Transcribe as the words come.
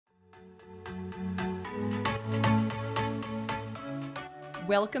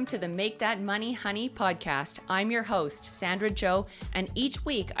Welcome to the Make That Money Honey podcast. I'm your host, Sandra Joe, and each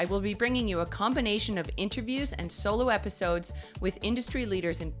week I will be bringing you a combination of interviews and solo episodes with industry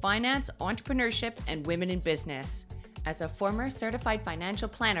leaders in finance, entrepreneurship, and women in business. As a former certified financial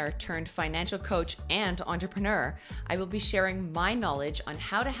planner turned financial coach and entrepreneur, I will be sharing my knowledge on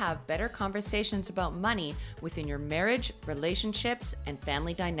how to have better conversations about money within your marriage, relationships, and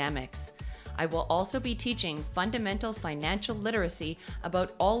family dynamics. I will also be teaching fundamental financial literacy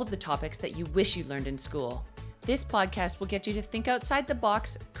about all of the topics that you wish you learned in school. This podcast will get you to think outside the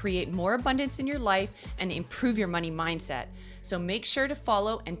box, create more abundance in your life, and improve your money mindset. So make sure to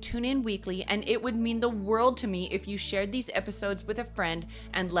follow and tune in weekly, and it would mean the world to me if you shared these episodes with a friend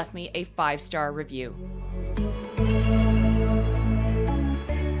and left me a 5-star review.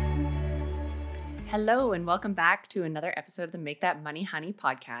 Hello, and welcome back to another episode of the Make That Money Honey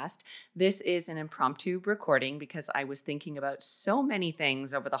podcast. This is an impromptu recording because I was thinking about so many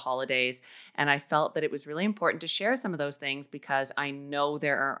things over the holidays, and I felt that it was really important to share some of those things because I know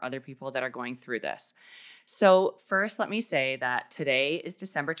there are other people that are going through this. So first, let me say that today is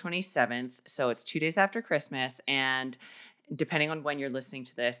December 27th, so it's 2 days after Christmas, and depending on when you're listening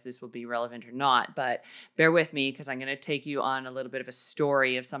to this, this will be relevant or not, but bear with me because I'm going to take you on a little bit of a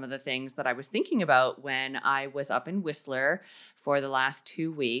story of some of the things that I was thinking about when I was up in Whistler for the last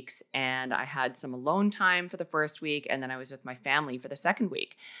 2 weeks, and I had some alone time for the first week, and then I was with my family for the second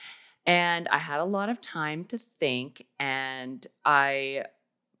week. And I had a lot of time to think, and I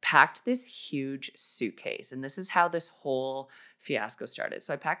packed this huge suitcase, and this is how this whole fiasco started.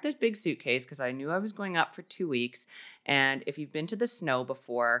 So I packed this big suitcase because I knew I was going up for 2 weeks, and if you've been to the snow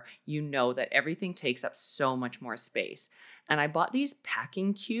before, you know that everything takes up so much more space. And I bought these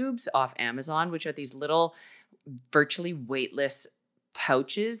packing cubes off Amazon, which are these little virtually weightless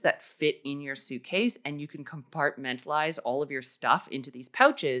pouches that fit in your suitcase, and you can compartmentalize all of your stuff into these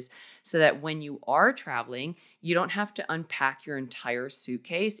pouches so that when you are traveling, you don't have to unpack your entire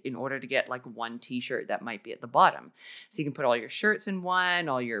suitcase in order to get like one t-shirt that might be at the bottom. So you can put all your shirts in one,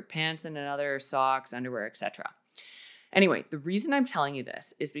 all your pants in another, socks, underwear, etc. Anyway, the reason I'm telling you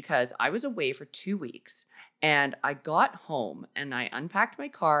this is because I was away for 2 weeks, and I got home and I unpacked my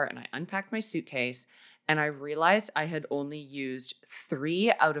car and I unpacked my suitcase, and I realized I had only used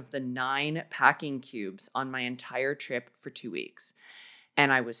 3 out of the 9 packing cubes on my entire trip for 2 weeks.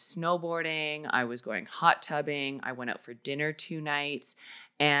 And I was snowboarding, I was going hot tubbing, I went out for dinner 2 nights,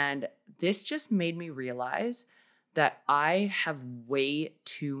 and this just made me realize that I have way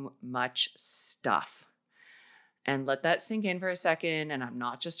too much stuff. And let that sink in for a second, and I'm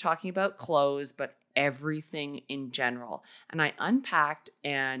not just talking about clothes, but everything in general. And I unpacked,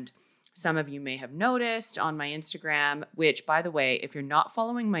 and some of you may have noticed on my Instagram, which, by the way, if you're not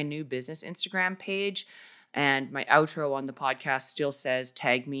following my new business Instagram page, and my outro on the podcast still says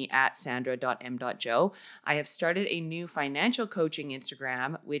tag me at sandra.m.joe, I have started a new financial coaching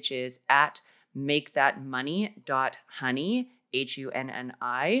Instagram, which is at makethatmoney.honey,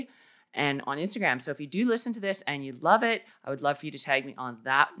 Hunni, and on Instagram. So if you do listen to this and you love it, I would love for you to tag me on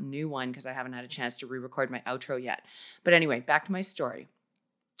that new one because I haven't had a chance to re-record my outro yet. But anyway, back to my story.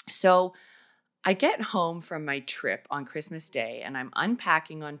 So I get home from my trip on Christmas Day, and I'm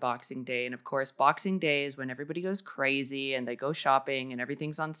unpacking on Boxing Day. And of course, Boxing Day is when everybody goes crazy and they go shopping and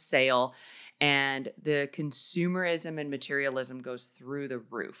everything's on sale, and the consumerism and materialism goes through the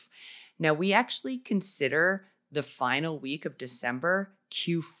roof. Now, we actually consider the final week of December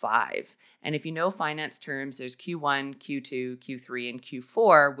Q5. And if you know finance terms, there's Q1, Q2, Q3, and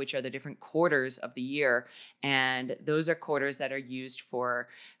Q4, which are the different quarters of the year. And those are quarters that are used for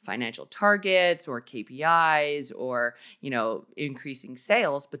financial targets or KPIs or, increasing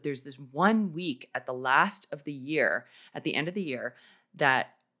sales. But there's this 1 week at the last of the year, at the end of the year,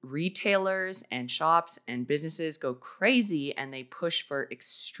 that retailers and shops and businesses go crazy and they push for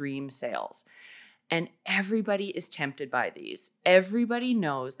extreme sales. And everybody is tempted by these. Everybody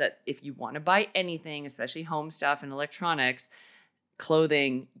knows that if you want to buy anything, especially home stuff and electronics,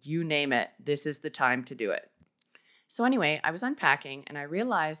 clothing, you name it, this is the time to do it. So anyway, I was unpacking and I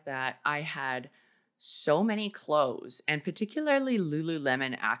realized that I had so many clothes, and particularly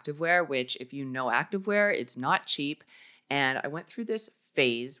Lululemon activewear, which if you know activewear, it's not cheap. And I went through this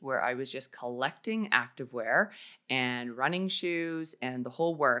phase where I was just collecting activewear and running shoes and the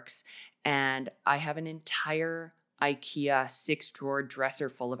whole works. And I have an entire IKEA 6-drawer dresser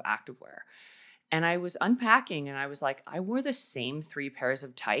full of activewear. And I was unpacking and I was like, I wore the same 3 pairs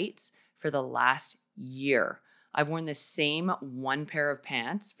of tights for the last year. I've worn the same 1 pair of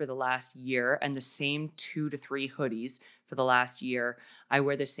pants for the last year and the same 2 to 3 hoodies for the last year. I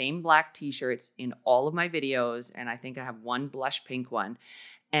wear the same black t-shirts in all of my videos, and I think I have one blush pink one.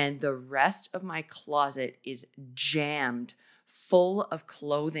 And the rest of my closet is jammed full of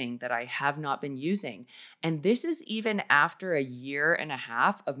clothing that I have not been using. And this is even after a year and a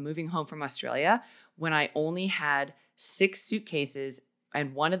half of moving home from Australia, when I only had 6 suitcases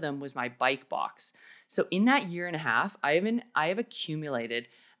and one of them was my bike box. So in that year and a half, I have accumulated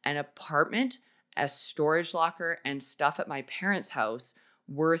an apartment, a storage locker, and stuff at my parents' house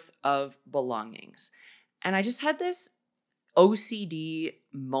worth of belongings. And I just had this OCD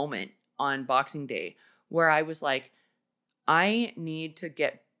moment on Boxing Day where I was like, I need to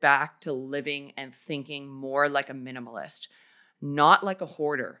get back to living and thinking more like a minimalist, not like a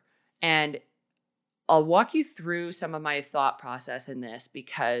hoarder. And I'll walk you through some of my thought process in this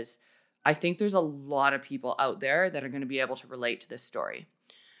because I think there's a lot of people out there that are going to be able to relate to this story.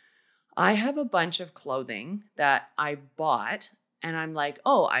 I have a bunch of clothing that I bought and I'm like,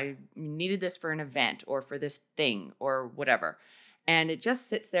 oh, I needed this for an event or for this thing or whatever. And it just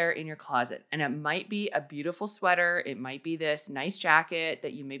sits there in your closet. And it might be a beautiful sweater. It might be this nice jacket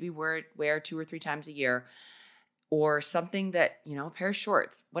that you maybe wear 2 or 3 times a year, or something that, a pair of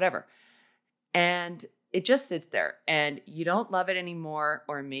shorts, whatever. And it just sits there and you don't love it anymore.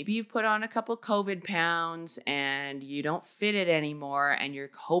 Or maybe you've put on a couple COVID pounds and you don't fit it anymore. And you're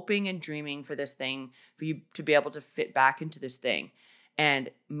hoping and dreaming for this thing, for you to be able to fit back into this thing. And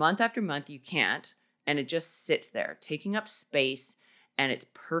month after month, you can't. And it just sits there taking up space, and it's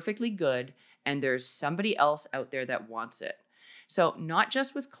perfectly good. And there's somebody else out there that wants it. So not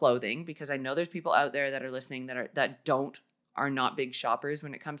just with clothing, because I know there's people out there that are listening that are not big shoppers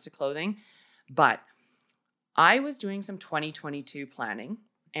when it comes to clothing. But I was doing some 2022 planning.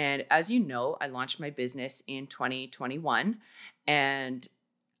 And as you know, I launched my business in 2021, and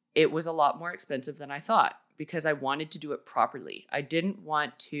it was a lot more expensive than I thought because I wanted to do it properly. I didn't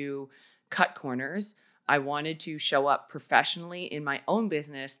want to cut corners. I wanted to show up professionally in my own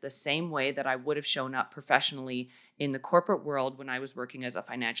business the same way that I would have shown up professionally in the corporate world when I was working as a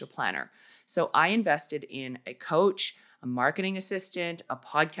financial planner. So I invested in a coach, a marketing assistant, a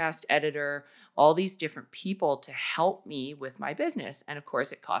podcast editor, all these different people to help me with my business. And of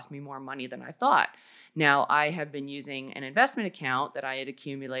course, it cost me more money than I thought. Now, I have been using an investment account that I had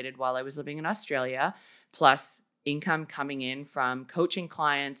accumulated while I was living in Australia, plus income coming in from coaching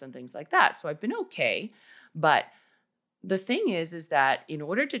clients and things like that. So I've been okay. But the thing is that in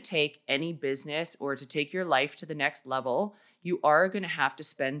order to take any business or to take your life to the next level, you are going to have to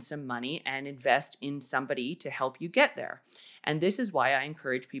spend some money and invest in somebody to help you get there. And this is why I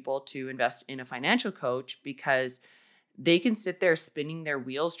encourage people to invest in a financial coach, because they can sit there spinning their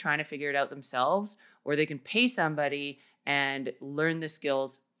wheels trying to figure it out themselves, or they can pay somebody and learn the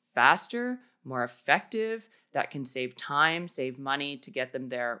skills faster, more effective, that can save time, save money to get them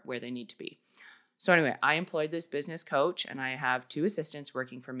there where they need to be. So anyway, I employed this business coach and I have 2 assistants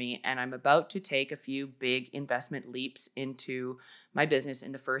working for me, and I'm about to take a few big investment leaps into my business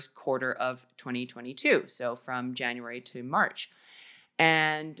in the first quarter of 2022. So from January to March.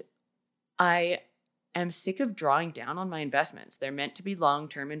 And I am sick of drawing down on my investments. They're meant to be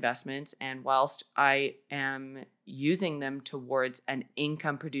long-term investments. And whilst I am using them towards an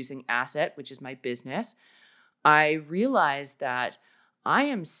income-producing asset, which is my business, I realize that I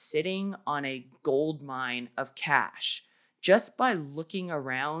am sitting on a gold mine of cash just by looking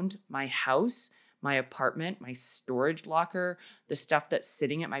around my house, my apartment, my storage locker, the stuff that's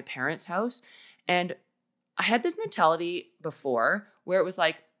sitting at my parents' house. And I had this mentality before where it was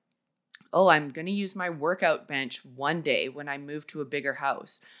like, oh, I'm going to use my workout bench one day when I move to a bigger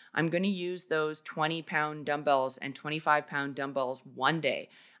house. I'm going to use those 20-pound dumbbells and 25-pound dumbbells one day.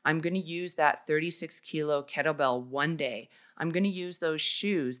 I'm going to use that 36-kilo kettlebell one day. I'm going to use those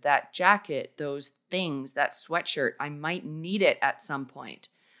shoes, that jacket, those things, that sweatshirt. I might need it at some point.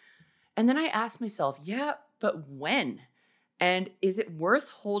 And then I asked myself, yeah, but when? And is it worth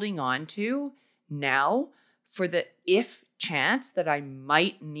holding on to now for the if chance that I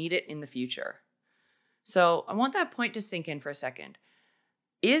might need it in the future? So I want that point to sink in for a second.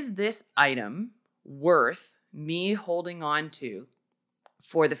 Is this item worth me holding on to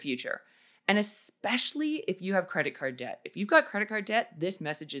for the future? And especially if you have credit card debt. If you've got credit card debt, this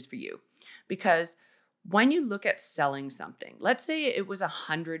message is for you. Because when you look at selling something, let's say it was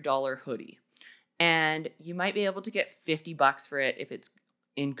 $100 hoodie, and you might be able to get $50 for it if it's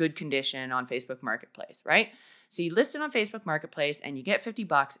in good condition on Facebook Marketplace, right? So you list it on Facebook Marketplace and you get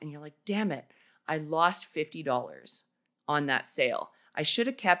 $50 and you're like, damn it, I lost $50 on that sale. I should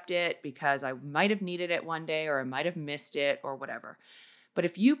have kept it because I might have needed it one day, or I might have missed it or whatever. But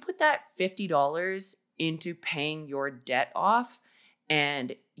if you put that $50 into paying your debt off,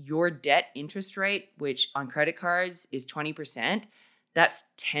 and your debt interest rate, which on credit cards is 20%, that's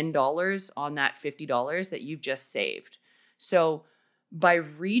 $10 on that $50 that you've just saved. So by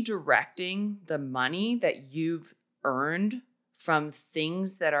redirecting the money that you've earned from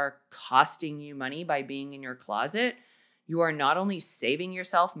things that are costing you money by being in your closet, you are not only saving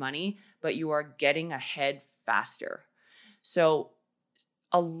yourself money, but you are getting ahead faster. So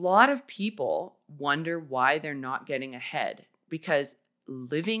a lot of people wonder why they're not getting ahead, because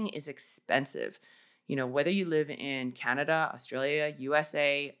living is expensive. Whether you live in Canada, Australia,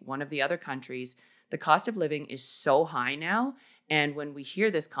 USA, one of the other countries, the cost of living is so high now. And when we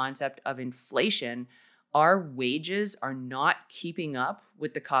hear this concept of inflation, our wages are not keeping up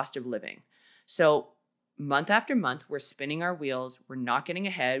with the cost of living. So month after month, we're spinning our wheels. We're not getting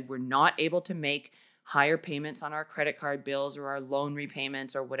ahead. We're not able to make higher payments on our credit card bills or our loan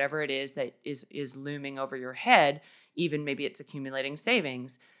repayments or whatever it is that is looming over your head. Even maybe it's accumulating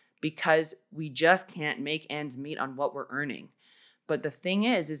savings, because we just can't make ends meet on what we're earning. But the thing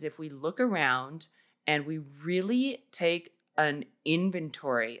is if we look around and we really take an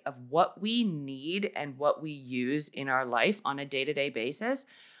inventory of what we need and what we use in our life on a day-to-day basis,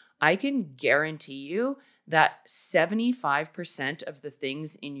 I can guarantee you that 75% of the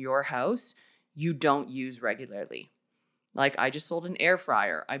things in your house you don't use regularly. Like, I just sold an air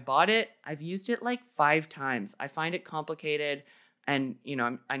fryer. I bought it. I've used it like 5 times. I find it complicated. And,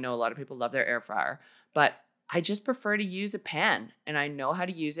 I know a lot of people love their air fryer, but I just prefer to use a pan, and I know how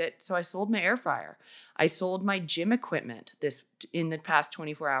to use it. So I sold my air fryer. I sold my gym equipment in the past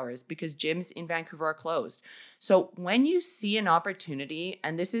 24 hours because gyms in Vancouver are closed. So when you see an opportunity,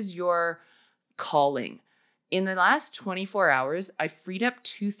 and this is your calling, in the last 24 hours, I freed up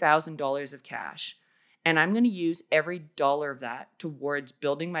 $2,000 of cash, and I'm going to use every dollar of that towards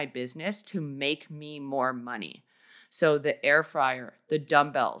building my business to make me more money. So the air fryer, the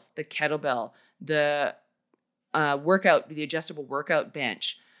dumbbells, the kettlebell, the the adjustable workout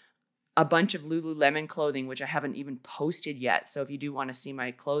bench, a bunch of Lululemon clothing, which I haven't even posted yet. So if you do want to see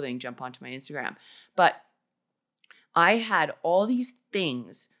my clothing, jump onto my Instagram. But I had all these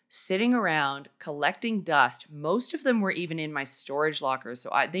things sitting around collecting dust. Most of them were even in my storage locker. So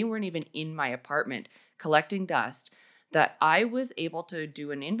they weren't even in my apartment collecting dust, that I was able to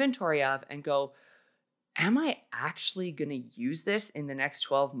do an inventory of and go, am I actually going to use this in the next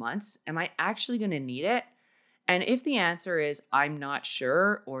 12 months? Am I actually going to need it? And if the answer is I'm not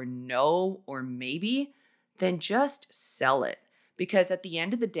sure, or no, or maybe, then just sell it. Because at the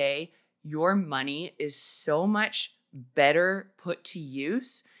end of the day, your money is so much better put to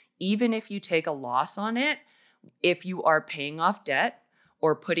use, even if you take a loss on it, if you are paying off debt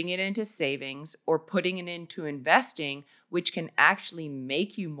or putting it into savings or putting it into investing, which can actually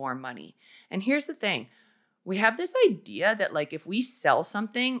make you more money. And here's the thing. We have this idea that like if we sell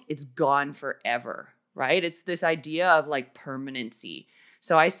something, it's gone forever, right? It's this idea of like permanency.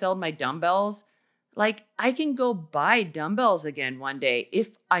 So I sold my dumbbells. Like I can go buy dumbbells again one day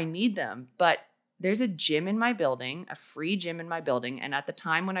if I need them, but there's a gym in my building, a free gym in my building. And at the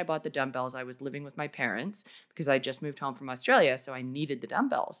time when I bought the dumbbells, I was living with my parents because I just moved home from Australia. So I needed the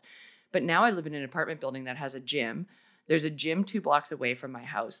dumbbells. But now I live in an apartment building that has a gym. There's a gym 2 blocks away from my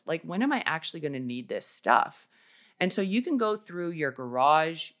house. Like, when am I actually going to need this stuff? And so you can go through your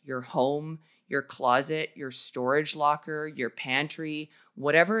garage, your home, your closet, your storage locker, your pantry,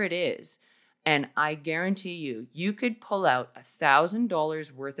 whatever it is. And I guarantee you, you could pull out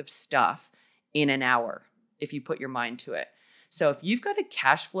 $1,000 worth of stuff in an hour if you put your mind to it. So if you've got a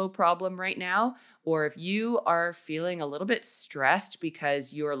cash flow problem right now, or if you are feeling a little bit stressed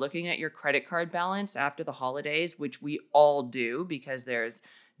because you are looking at your credit card balance after the holidays, which we all do because there's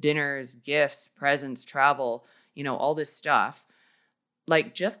dinners, gifts, presents, travel, all this stuff,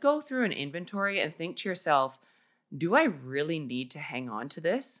 like just go through an inventory and think to yourself, do I really need to hang on to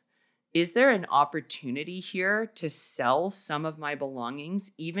this? Is there an opportunity here to sell some of my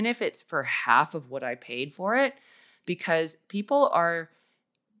belongings, even if it's for half of what I paid for it? Because people are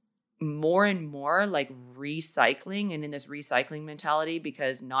more and more like recycling and in this recycling mentality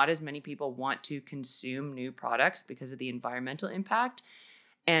because not as many people want to consume new products because of the environmental impact.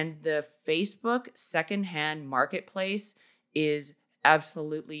 And the Facebook secondhand marketplace is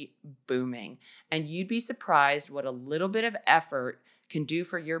absolutely booming. And you'd be surprised what a little bit of effort can do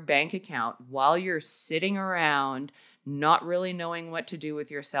for your bank account while you're sitting around not really knowing what to do with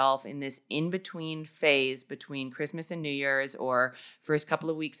yourself in this in-between phase between Christmas and New Year's or first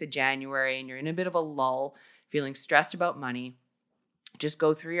couple of weeks of January, and you're in a bit of a lull, feeling stressed about money. Just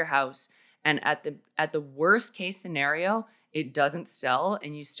go through your house, and at the worst case scenario, it doesn't sell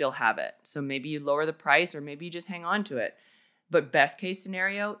and you still have it. So maybe you lower the price or maybe you just hang on to it. But best case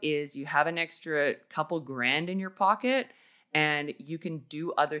scenario is you have an extra couple grand in your pocket and you can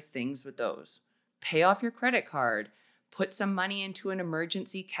do other things with those. Pay off your credit card, put some money into an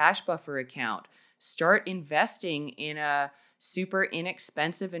emergency cash buffer account, start investing in a super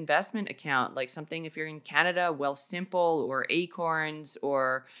inexpensive investment account, like something if you're in Canada, Wealthsimple or Acorns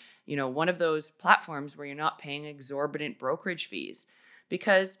or one of those platforms where you're not paying exorbitant brokerage fees.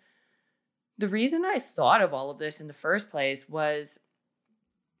 Because the reason I thought of all of this in the first place was,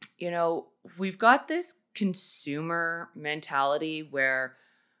 we've got this consumer mentality where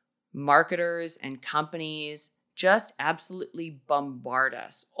marketers and companies just absolutely bombard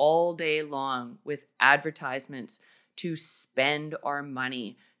us all day long with advertisements to spend our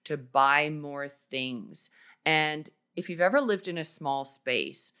money, to buy more things. And if you've ever lived in a small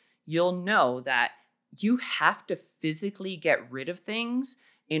space, you'll know that you have to physically get rid of things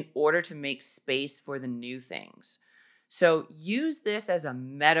in order to make space for the new things. So use this as a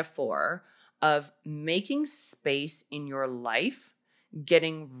metaphor of making space in your life,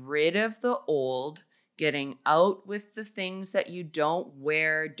 getting rid of the old, getting out with the things that you don't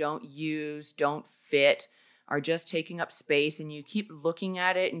wear, don't use, don't fit, are just taking up space, and you keep looking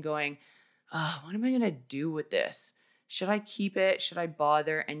at it and going, oh, what am I going to do with this? Should I keep it? Should I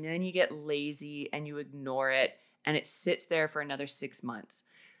bother? And then you get lazy and you ignore it and it sits there for another 6 months.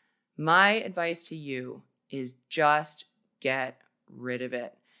 My advice to you is just get rid of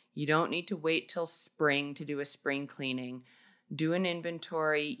it. You don't need to wait till spring to do a spring cleaning. Do an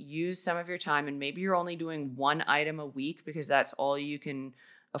inventory, use some of your time, and maybe you're only doing one item a week because that's all you can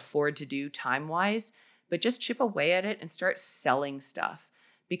afford to do time-wise, but just chip away at it and start selling stuff,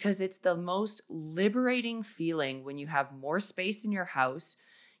 because it's the most liberating feeling when you have more space in your house,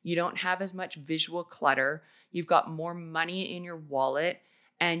 you don't have as much visual clutter, you've got more money in your wallet,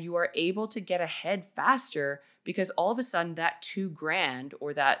 and you are able to get ahead faster because all of a sudden that $2,000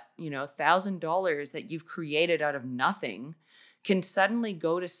 or that $1,000 that you've created out of nothing can suddenly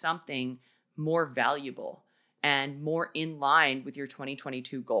go to something more valuable and more in line with your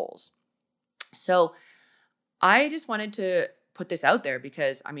 2022 goals. So I just wanted to put this out there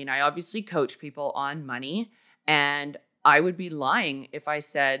because, I obviously coach people on money, and I would be lying if I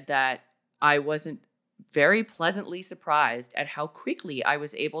said that I wasn't very pleasantly surprised at how quickly I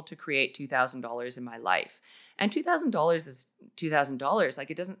was able to create $2,000 in my life. And $2,000 is $2,000.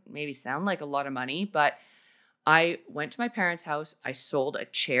 Like, it doesn't maybe sound like a lot of money, but I went to my parents' house. I sold a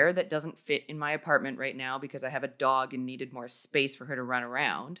chair that doesn't fit in my apartment right now because I have a dog and needed more space for her to run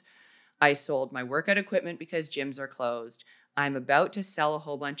around. I sold my workout equipment because gyms are closed. I'm about to sell a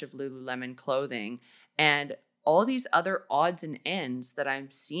whole bunch of Lululemon clothing and all these other odds and ends that I'm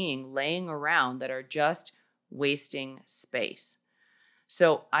seeing laying around that are just wasting space.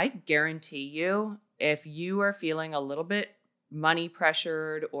 So I guarantee you, if you are feeling a little bit money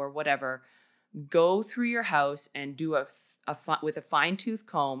pressured or whatever, go through your house and do with a fine-tooth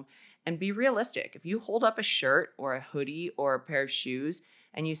comb and be realistic. If you hold up a shirt or a hoodie or a pair of shoes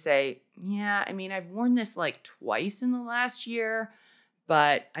and you say, yeah, I've worn this like twice in the last year,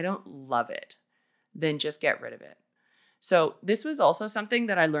 but I don't love it, then just get rid of it. So this was also something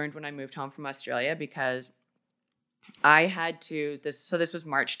that I learned when I moved home from Australia, because I had to, this was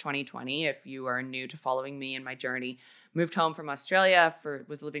March 2020. If you are new to following me in my journey, moved home from Australia,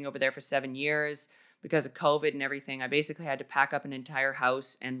 was living over there for 7 years. Because of COVID and everything, I basically had to pack up an entire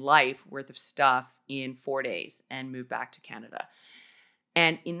house and life worth of stuff in 4 days and move back to Canada.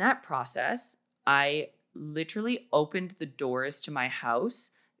 And in that process, I literally opened the doors to my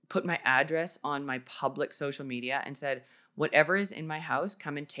house, put my address on my public social media and said, whatever is in my house,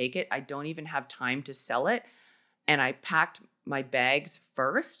 come and take it. I don't even have time to sell it. And I packed my bags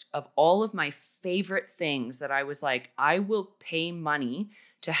first of all of my favorite things that I was like, I will pay money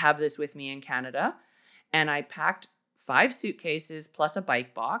to have this with me in Canada. And I packed 5 suitcases plus a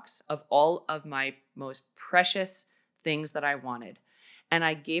bike box of all of my most precious things that I wanted. And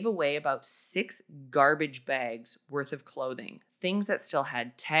I gave away about 6 garbage bags worth of clothing, things that still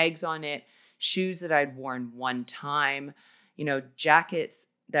had tags on it, shoes that I'd worn one time, jackets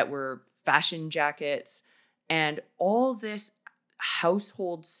that were fashion jackets, and all this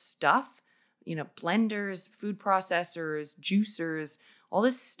household stuff, blenders, food processors, juicers, all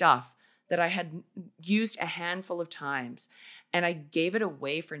this stuff that I had used a handful of times. And I gave it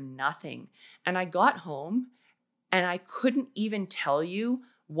away for nothing. And I got home and I couldn't even tell you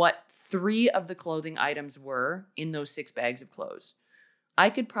what 3 of the clothing items were in those 6 bags of clothes. I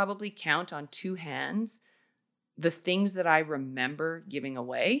could probably count on 2 hands the things that I remember giving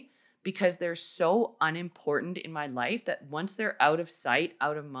away, because they're so unimportant in my life that once they're out of sight,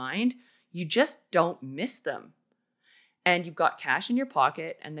 out of mind, you just don't miss them. And you've got cash in your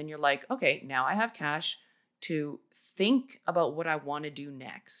pocket, and then you're like, okay, now I have cash to think about what I want to do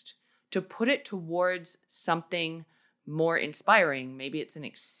next, to put it towards something more inspiring. Maybe it's an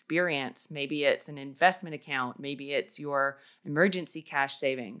experience, maybe it's an investment account, maybe it's your emergency cash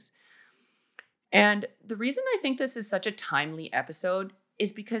savings. And the reason I think this is such a timely episode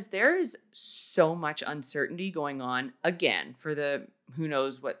is because there is so much uncertainty going on again for the who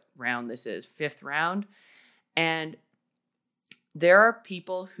knows what round this is, 5th round. And there are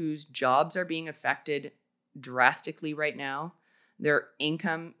people whose jobs are being affected drastically right now. Their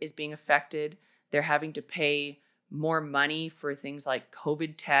income is being affected. They're having to pay more money for things like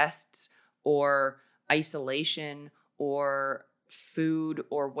COVID tests or isolation or food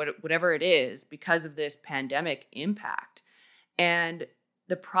or whatever it is because of this pandemic impact. And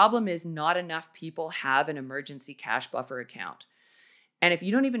the problem is not enough people have an emergency cash buffer account. And if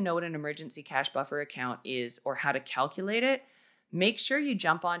you don't even know what an emergency cash buffer account is or how to calculate it, make sure you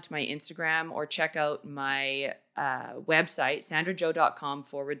jump onto my Instagram or check out my website,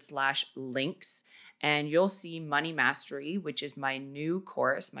 sandrajo.com/links. And you'll see Money Mastery, which is my new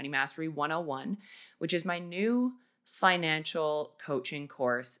course, Money Mastery 101, which is my new financial coaching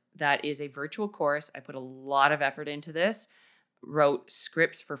course that is a virtual course. I put a lot of effort into this, wrote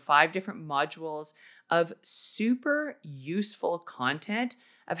scripts for 5 different modules of super useful content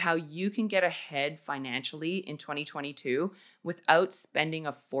of how you can get ahead financially in 2022 without spending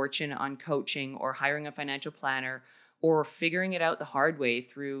a fortune on coaching or hiring a financial planner or figuring it out the hard way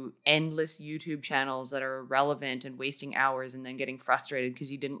through endless YouTube channels that are irrelevant and wasting hours and then getting frustrated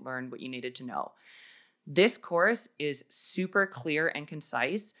because you didn't learn what you needed to know. This course is super clear and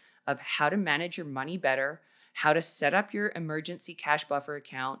concise of how to manage your money better, how to set up your emergency cash buffer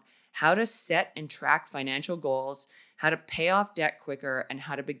account, how to set and track financial goals, how to pay off debt quicker, and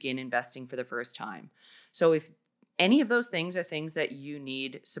how to begin investing for the first time. So if any of those things are things that you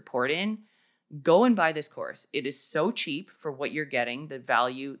need support in, go and buy this course. It is so cheap for what you're getting, the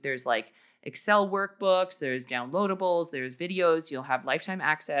value. There's like Excel workbooks, there's downloadables, there's videos, you'll have lifetime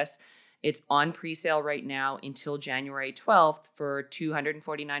access. It's on pre-sale right now until January 12th for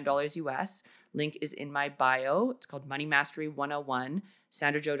 $249 US. Link is in my bio. It's called Money Mastery 101,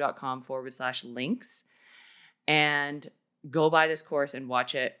 sandrajo.com/links. And go buy this course and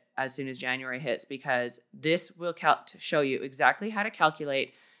watch it as soon as January hits, because this will show you exactly how to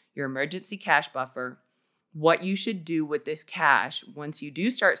calculate your emergency cash buffer, what you should do with this cash once you do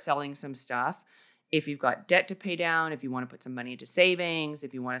start selling some stuff. If you've got debt to pay down, if you want to put some money into savings,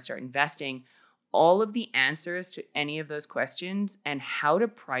 if you want to start investing, all of the answers to any of those questions and how to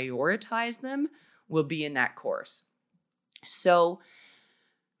prioritize them will be in that course. So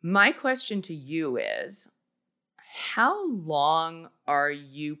my question to you is, how long are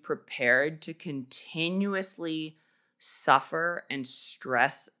you prepared to continuously suffer and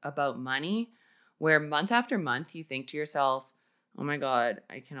stress about money, where month after month you think to yourself, oh my God,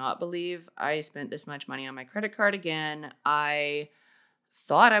 I cannot believe I spent this much money on my credit card again. I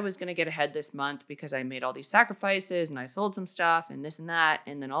thought I was going to get ahead this month because I made all these sacrifices and I sold some stuff and this and that.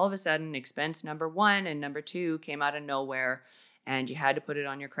 And then all of a sudden, expense number 1 and number 2 came out of nowhere, and you had to put it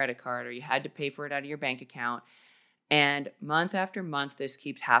on your credit card or you had to pay for it out of your bank account. And month after month, this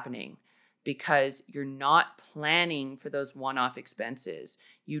keeps happening because you're not planning for those one-off expenses.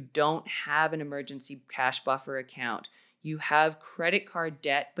 You don't have an emergency cash buffer account. You have credit card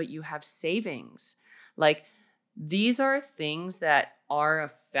debt, but you have savings. Like, these are things that are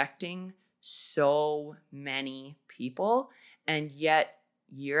affecting so many people. And yet,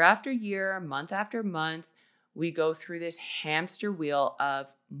 year after year, month after month, we go through this hamster wheel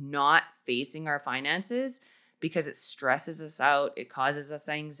of not facing our finances because it stresses us out, it causes us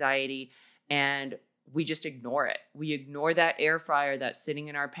anxiety, and we just ignore it. We ignore that air fryer that's sitting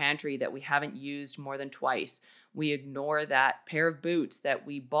in our pantry that we haven't used more than twice. We ignore that pair of boots that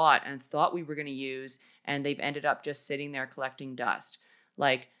we bought and thought we were going to use, and they've ended up just sitting there collecting dust.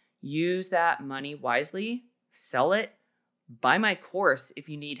 Like, use that money wisely, sell it, buy my course if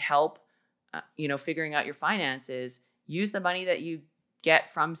you need help, figuring out your finances. Use the money that you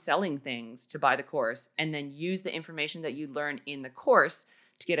get from selling things to buy the course, and then use the information that you learn in the course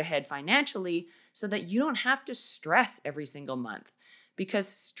to get ahead financially so that you don't have to stress every single month. Because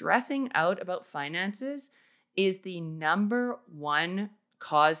stressing out about finances is the number 1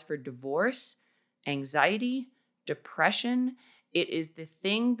 cause for divorce, anxiety, depression. It is the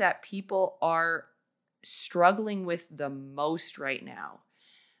thing that people are struggling with the most right now.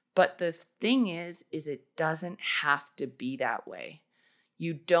 But the thing is it doesn't have to be that way.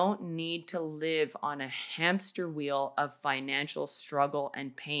 You don't need to live on a hamster wheel of financial struggle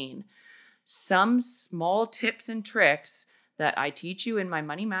and pain. Some small tips and tricks that I teach you in my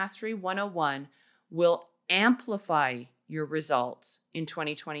Money Mastery 101 will amplify your results in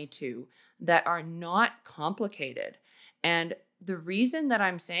 2022 that are not complicated. And the reason that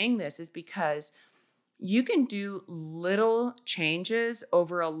I'm saying this is because you can do little changes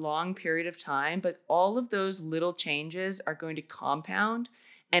over a long period of time, but all of those little changes are going to compound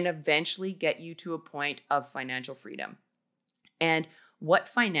and eventually get you to a point of financial freedom. And what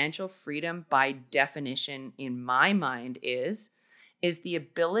financial freedom by definition in my mind is the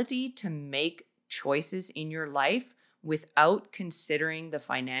ability to make choices in your life without considering the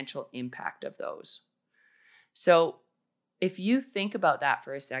financial impact of those. So if you think about that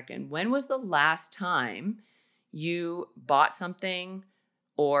for a second, when was the last time you bought something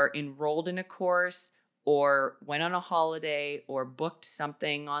or enrolled in a course or went on a holiday or booked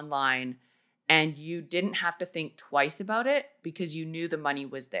something online and you didn't have to think twice about it because you knew the money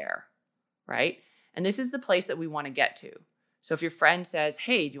was there, right? And this is the place that we want to get to. So if your friend says,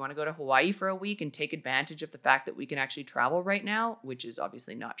 hey, do you want to go to Hawaii for a week and take advantage of the fact that we can actually travel right now, which is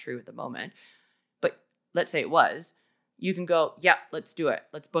obviously not true at the moment, but let's say it was, you can go, yeah, let's do it.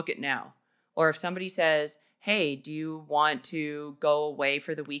 Let's book it now. Or if somebody says, hey, do you want to go away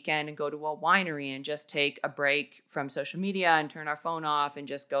for the weekend and go to a winery and just take a break from social media and turn our phone off and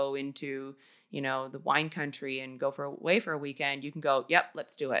just go into, the wine country and go away for a weekend, you can go, yep,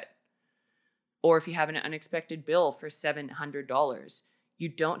 let's do it. Or if you have an unexpected bill for $700, you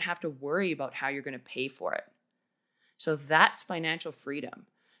don't have to worry about how you're going to pay for it. So that's financial freedom.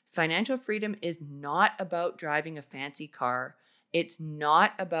 Financial freedom is not about driving a fancy car. It's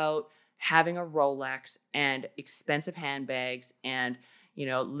not about having a Rolex and expensive handbags and,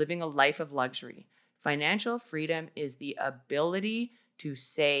 living a life of luxury. Financial freedom is the ability to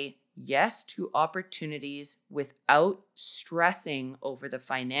say yes to opportunities without stressing over the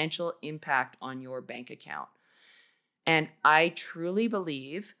financial impact on your bank account. And I truly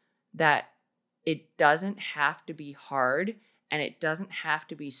believe that it doesn't have to be hard and it doesn't have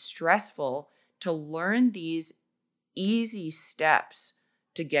to be stressful to learn these easy steps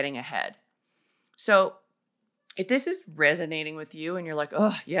to getting ahead. So if this is resonating with you and you're like,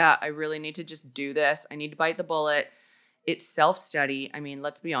 oh yeah, I really need to just do this, I need to bite the bullet, it's self-study. I mean,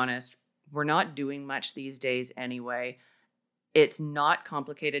 let's be honest, we're not doing much these days anyway. It's not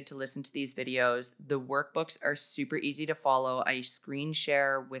complicated to listen to these videos. The workbooks are super easy to follow. I screen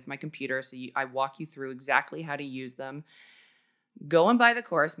share with my computer, so I walk you through exactly how to use them. Go and buy the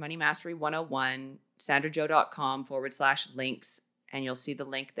course, Money Mastery 101, sandrajo.com/links, and you'll see the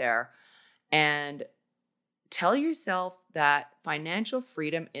link there. And tell yourself that financial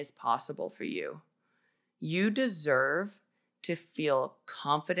freedom is possible for you. You deserve to feel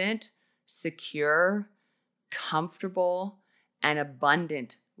confident, secure, comfortable, and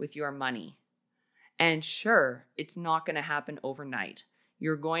abundant with your money. And sure, it's not going to happen overnight.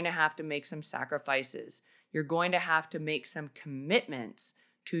 You're going to have to make some sacrifices. You're going to have to make some commitments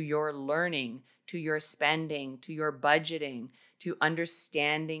to your learning, to your spending, to your budgeting, to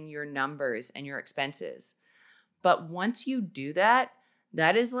understanding your numbers and your expenses. But once you do that,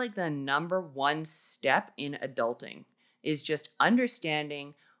 that is like the number one step in adulting, is just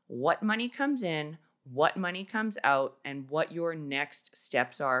understanding what money comes in, what money comes out, and what your next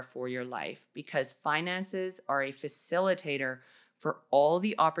steps are for your life, because finances are a facilitator for all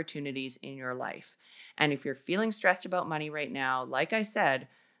the opportunities in your life. And if you're feeling stressed about money right now, like I said,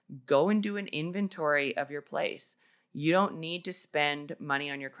 go and do an inventory of your place. You don't need to spend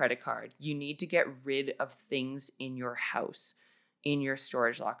money on your credit card. You need to get rid of things in your house, in your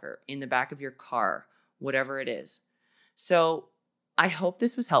storage locker, in the back of your car, whatever it is. So I hope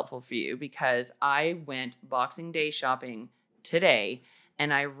this was helpful for you, because I went Boxing Day shopping today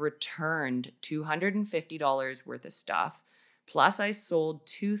and I returned $250 worth of stuff. Plus I sold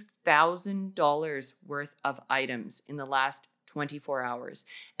 $2,000 worth of items in the last 24 hours,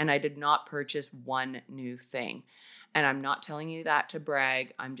 and I did not purchase one new thing. And I'm not telling you that to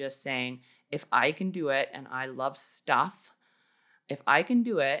brag. I'm just saying, if I can do it, and I love stuff, if I can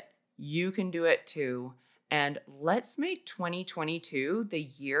do it, you can do it too. And let's make 2022 the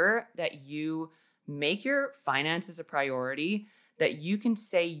year that you make your finances a priority, that you can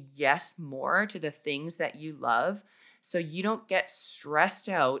say yes more to the things that you love, so you don't get stressed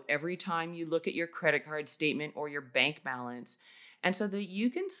out every time you look at your credit card statement or your bank balance, and so that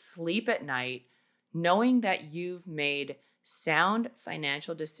you can sleep at night knowing that you've made sound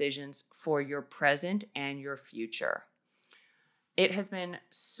financial decisions for your present and your future. It has been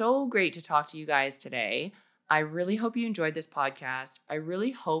so great to talk to you guys today. I really hope you enjoyed this podcast. I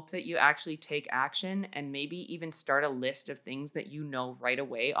really hope that you actually take action and maybe even start a list of things that you know right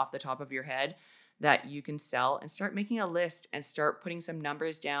away off the top of your head that you can sell, and start making a list and start putting some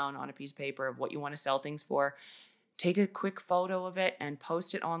numbers down on a piece of paper of what you want to sell things for. Take a quick photo of it and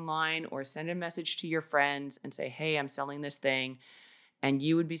post it online, or send a message to your friends and say, hey, I'm selling this thing. And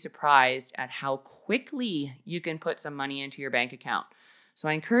you would be surprised at how quickly you can put some money into your bank account. So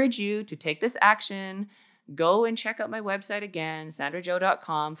I encourage you to take this action. Go and check out my website again,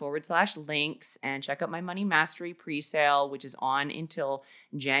 sandrajo.com/links, and check out my Money Mastery pre-sale, which is on until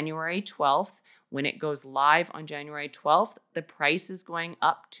January 12th. When it goes live on January 12th, the price is going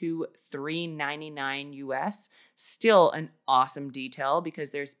up to $399 US. Still an awesome detail because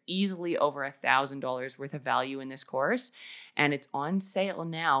there's easily over $1,000 worth of value in this course, and it's on sale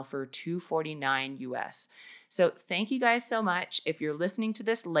now for $249 US. So thank you guys so much. If you're listening to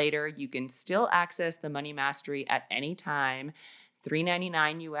this later, you can still access the Money Mastery at any time.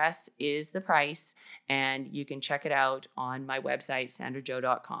 $399 US is the price, and you can check it out on my website,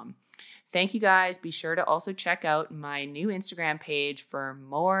 sandrajo.com. Thank you guys. Be sure to also check out my new Instagram page for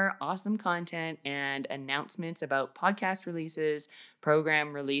more awesome content and announcements about podcast releases,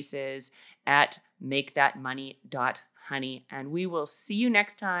 program releases at makethatmoney.honey. And we will see you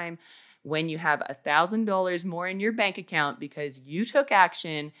next time when you have $1,000 more in your bank account because you took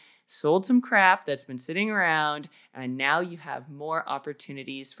action, sold some crap that's been sitting around, and now you have more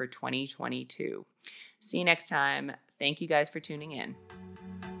opportunities for 2022. See you next time. Thank you guys for tuning in.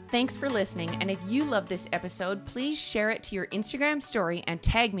 Thanks for listening, and if you love this episode, please share it to your Instagram story and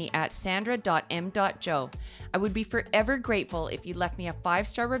tag me at sandra.m.jo. I would be forever grateful if you left me a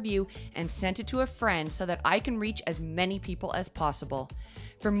 5-star review and sent it to a friend so that I can reach as many people as possible.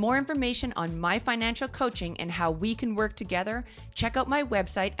 For more information on my financial coaching and how we can work together, check out my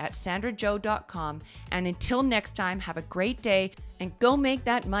website at sandrajo.com. And until next time, have a great day and go make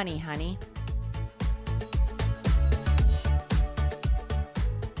that money, honey.